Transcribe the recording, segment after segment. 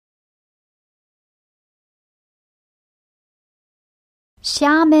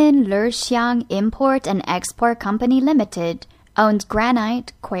Xiamen Lexiang Import and Export Company Limited owns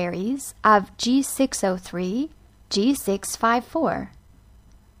granite quarries of G603, G654.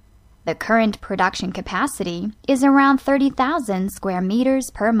 The current production capacity is around 30,000 square meters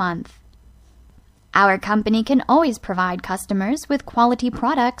per month. Our company can always provide customers with quality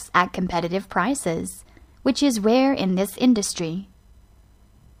products at competitive prices, which is rare in this industry.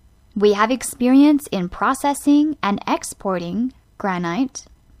 We have experience in processing and exporting granite,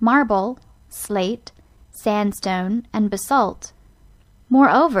 marble, slate, sandstone, and basalt.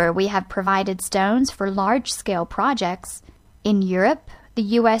 Moreover, we have provided stones for large-scale projects in Europe, the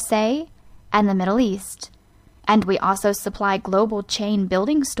USA, and the Middle East, and we also supply global chain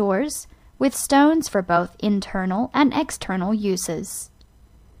building stores with stones for both internal and external uses.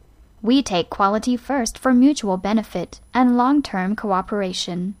 We take quality first for mutual benefit and long-term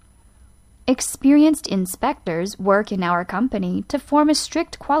cooperation. Experienced inspectors work in our company to form a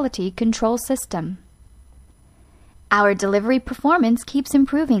strict quality control system. Our delivery performance keeps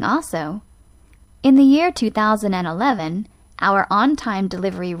improving also. In the year 2011, our on-time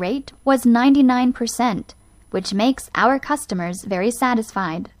delivery rate was 99%, which makes our customers very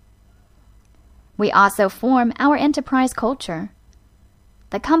satisfied. We also form our enterprise culture.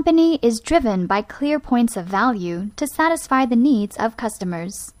 The company is driven by clear points of value to satisfy the needs of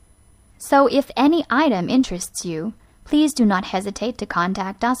customers. So if any item interests you, please do not hesitate to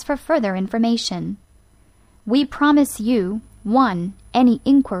contact us for further information. We promise you, 1. Any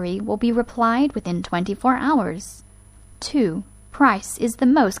inquiry will be replied within 24 hours. 2. Price is the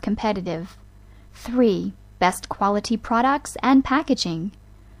most competitive. 3. Best quality products and packaging.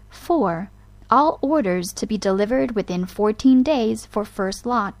 4. All orders to be delivered within 14 days for first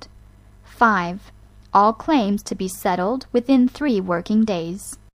lot. 5. All claims to be settled within 3 working days.